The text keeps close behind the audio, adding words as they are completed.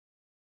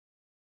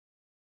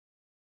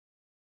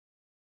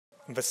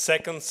The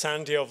second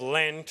Sunday of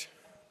Lent,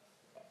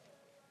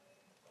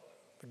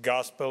 the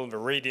Gospel, the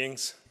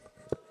readings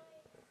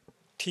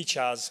teach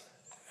us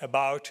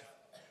about,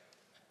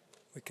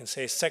 we can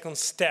say, a second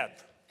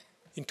step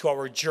into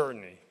our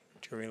journey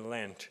during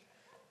Lent.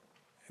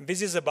 And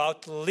this is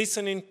about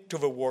listening to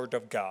the Word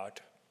of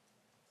God.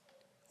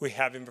 We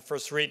have in the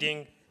first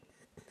reading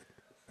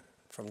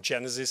from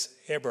Genesis,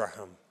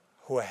 Abraham,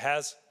 who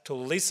has to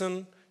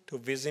listen to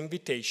this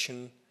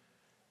invitation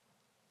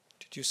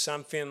to do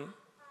something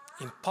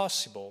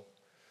impossible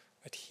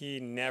that he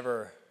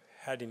never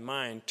had in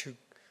mind, to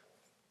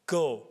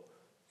go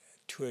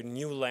to a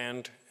new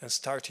land and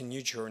start a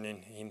new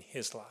journey in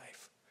his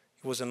life.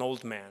 He was an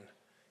old man.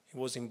 He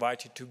was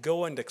invited to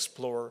go and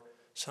explore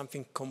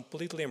something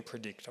completely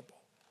unpredictable.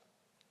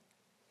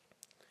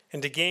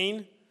 And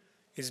again,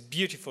 it's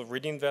beautiful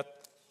reading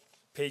that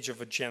page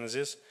of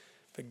Genesis,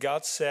 that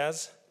God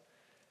says,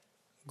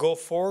 "Go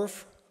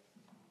forth,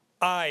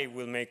 I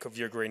will make of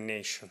you a great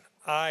nation.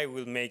 I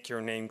will make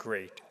your name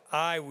great.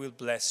 I will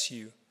bless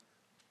you."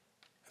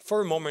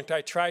 For a moment,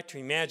 I tried to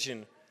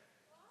imagine,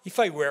 if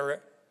I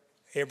were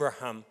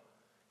Abraham,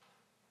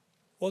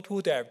 what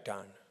would I have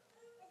done?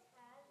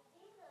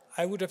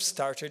 I would have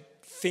started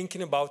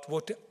thinking about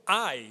what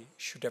I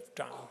should have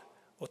done,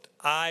 what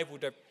I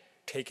would have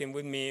taken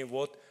with me,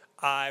 what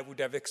I would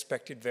have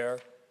expected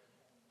there.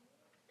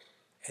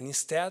 And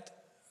instead,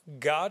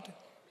 God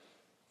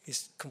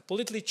is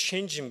completely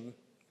changing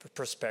the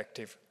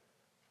perspective.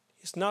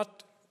 He's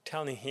not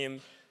telling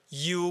him,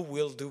 "You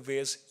will do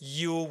this,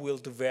 you will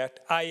do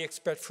that, I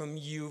expect from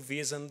you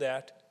this and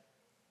that."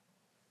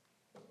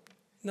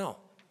 No.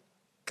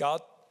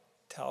 God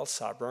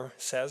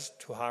says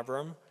to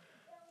Abraham,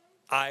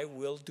 "I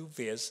will do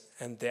this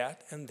and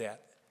that and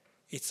that."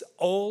 It's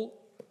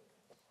all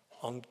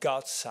on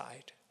God's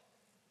side.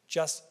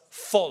 Just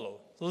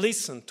follow.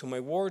 Listen to my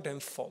word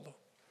and follow.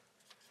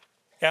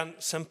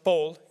 And St.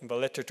 Paul, in the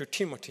letter to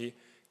Timothy,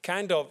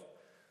 kind of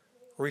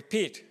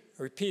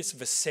repeats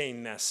the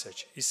same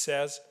message. He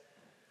says,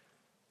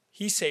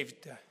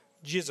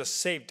 Jesus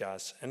saved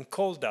us and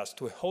called us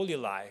to a holy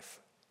life.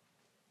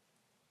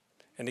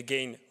 And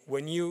again,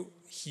 when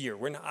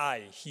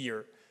I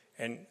hear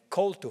and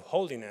call to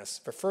holiness,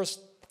 the first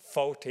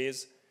thought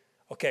is,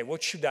 okay,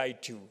 what should I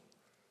do?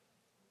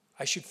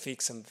 I should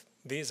fix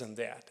this and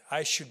that.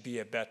 I should be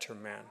a better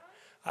man.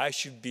 I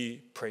should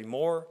pray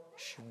more,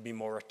 should be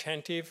more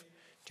attentive.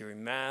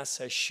 During Mass,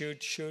 I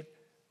should.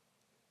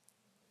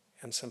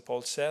 And St.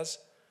 Paul says,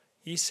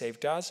 he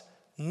saved us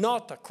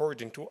not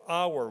according to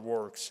our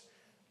works,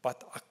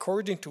 but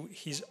according to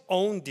his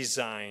own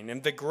design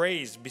and the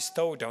grace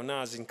bestowed on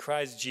us in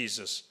Christ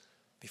Jesus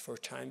before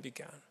time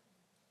began.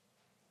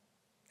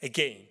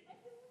 Again,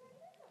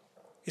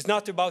 it's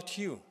not about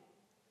you.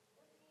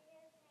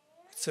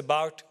 It's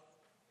about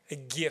a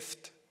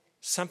gift,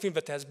 something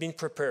that has been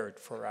prepared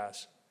for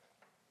us,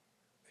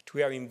 that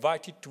we are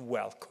invited to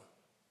welcome.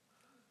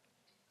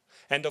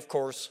 And of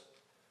course,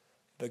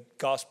 the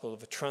Gospel of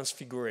the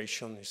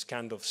Transfiguration is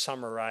kind of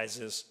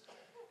summarizes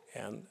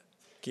and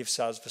gives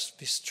us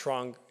this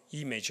strong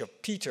image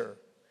of Peter.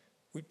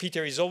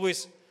 Peter is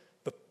always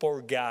the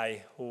poor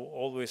guy who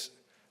always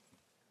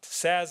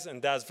says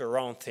and does the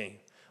wrong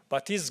thing.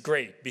 But he's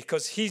great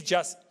because he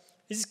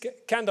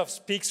kind of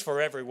speaks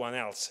for everyone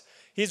else.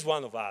 He's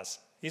one of us.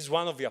 He's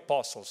one of the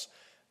apostles.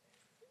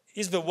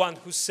 He's the one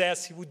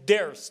who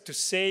dares to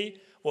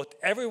say what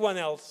everyone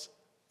else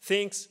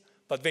thinks,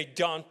 but they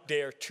don't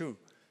dare to.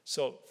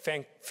 So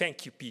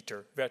thank you,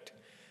 Peter, that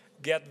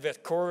get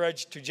that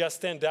courage to just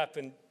stand up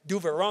and do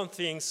the wrong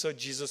thing so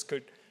Jesus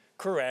could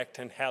correct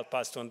and help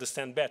us to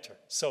understand better.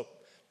 So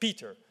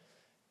Peter,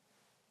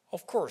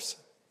 of course,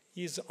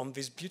 he's on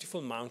this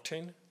beautiful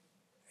mountain,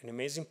 an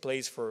amazing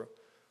place for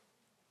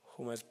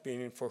who has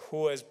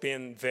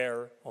been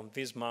there on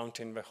this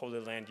mountain, the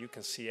Holy Land. You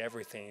can see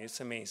everything. It's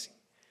amazing.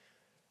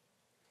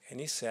 And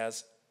he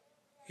says,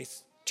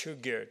 "It's too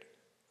good.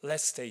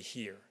 Let's stay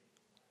here.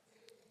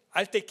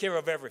 I'll take care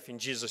of everything,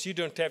 Jesus. You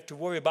don't have to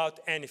worry about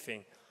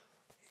anything.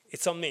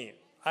 It's on me.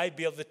 I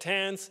build the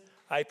tents.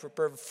 I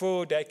prepare the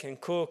food. I can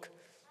cook.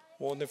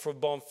 Wonderful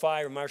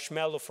bonfire,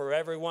 marshmallow for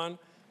everyone.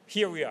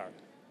 Here we are."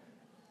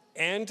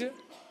 And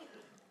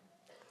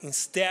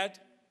instead,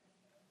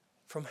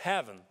 from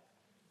heaven,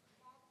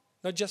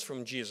 not just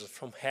from Jesus,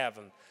 from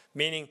heaven,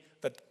 meaning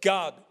that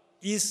God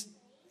he's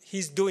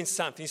doing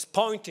something. He's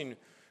pointing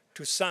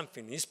to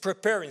something. He's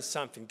preparing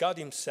something. God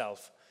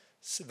himself,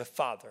 the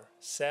Father,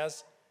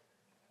 says,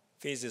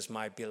 "This is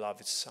my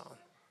beloved Son."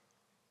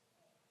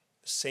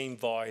 The same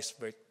voice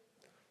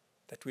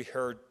that we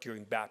heard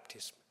during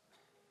baptism.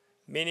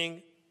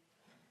 Meaning,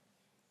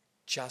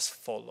 just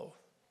follow.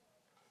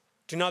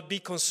 Do not be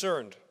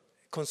concerned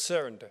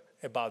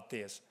about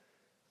this.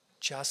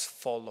 Just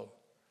follow.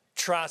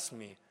 Trust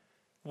me.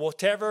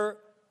 Whatever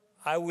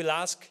I will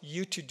ask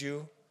you to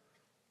do,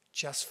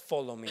 just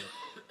follow me.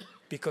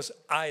 Because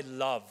I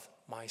love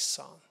my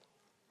Son.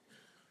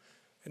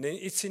 And then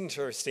it's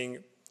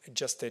interesting,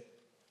 just a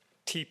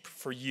tip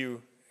for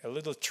you, a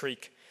little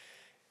trick.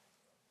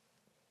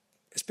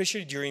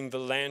 especially during the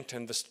Lent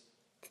and the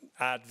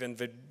Advent,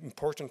 the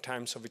important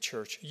times of the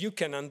church, you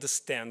can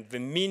understand the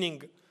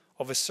meaning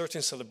of a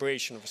certain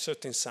celebration, of a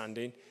certain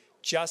Sunday,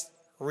 just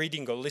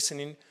reading or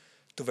listening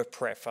to the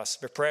preface.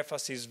 The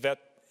preface is that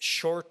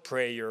short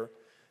prayer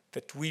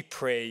that we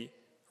pray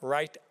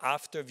right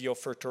after the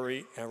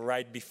offertory and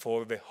right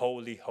before the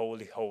Holy,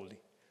 Holy, Holy.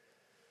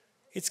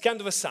 It's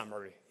kind of a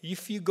summary.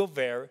 If you go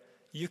there,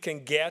 you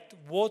can get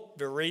what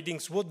the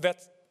readings, what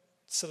that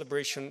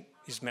celebration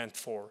is meant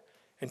for.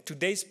 And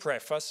today's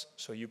preface,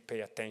 so you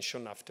pay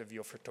attention after the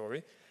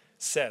offertory,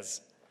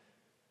 says,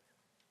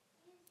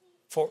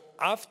 "For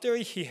after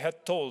he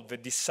had told the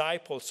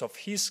disciples of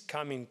his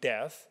coming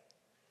death,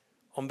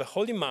 on the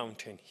holy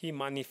mountain he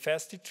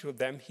manifested to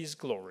them his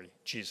glory,"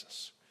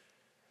 Jesus,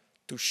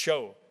 "to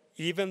show,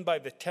 even by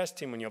the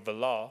testimony of the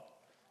law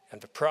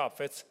and the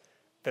prophets,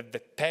 that the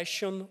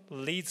passion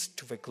leads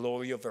to the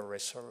glory of the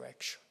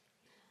resurrection."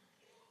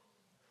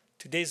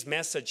 Today's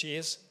message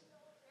is,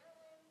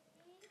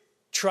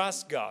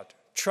 trust God,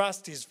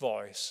 trust his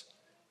voice,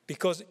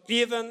 because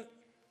even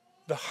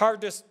the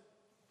hardest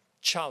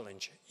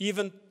challenge,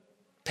 even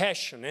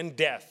passion and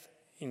death,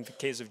 in the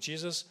case of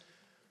Jesus,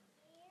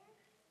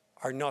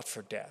 are not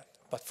for death,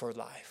 but for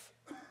life.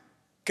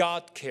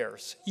 God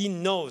cares. He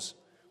knows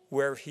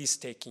where he's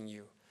taking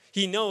you.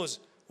 He knows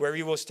where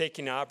he was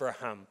taking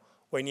Abraham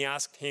when he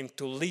asked him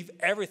to leave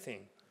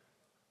everything,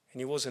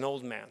 and he was an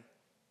old man.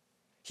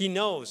 He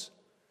knows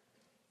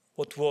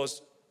what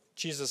was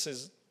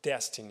Jesus'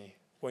 destiny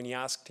when he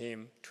asked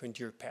him to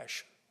endure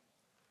passion.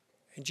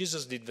 And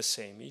Jesus did the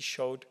same. He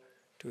showed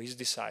to his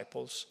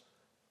disciples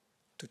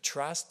to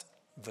trust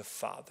the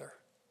Father.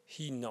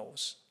 He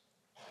knows.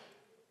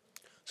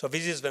 So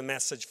this is the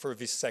message for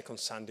this second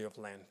Sunday of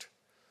Lent.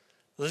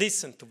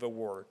 Listen to the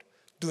word.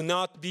 Do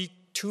not be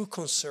too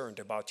concerned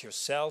about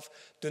yourself.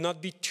 Do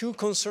not be too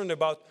concerned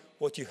about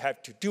what you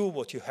have to do,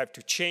 what you have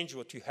to change,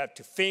 what you have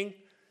to think.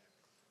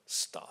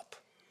 Stop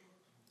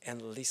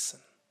and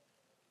listen.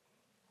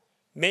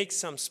 Make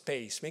some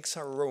space, make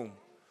some room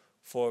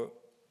for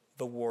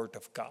the Word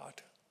of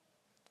God.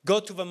 Go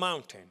to the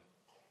mountain.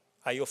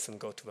 I often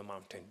go to the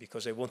mountain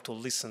because I want to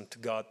listen to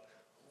God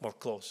more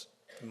close,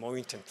 more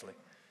intently.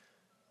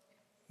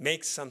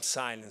 Make some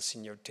silence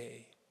in your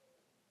day.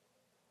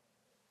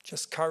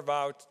 Just carve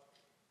out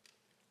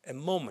a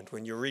moment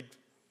when you read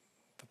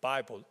the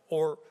Bible,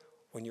 or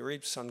when you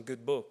read some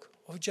good book,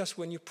 or just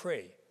when you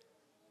pray.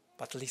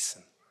 But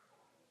listen,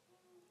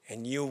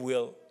 and you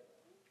will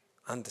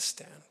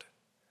understand.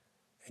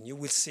 And you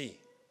will see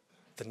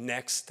the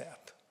next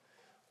step,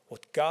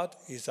 what God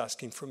is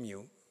asking from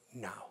you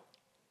now.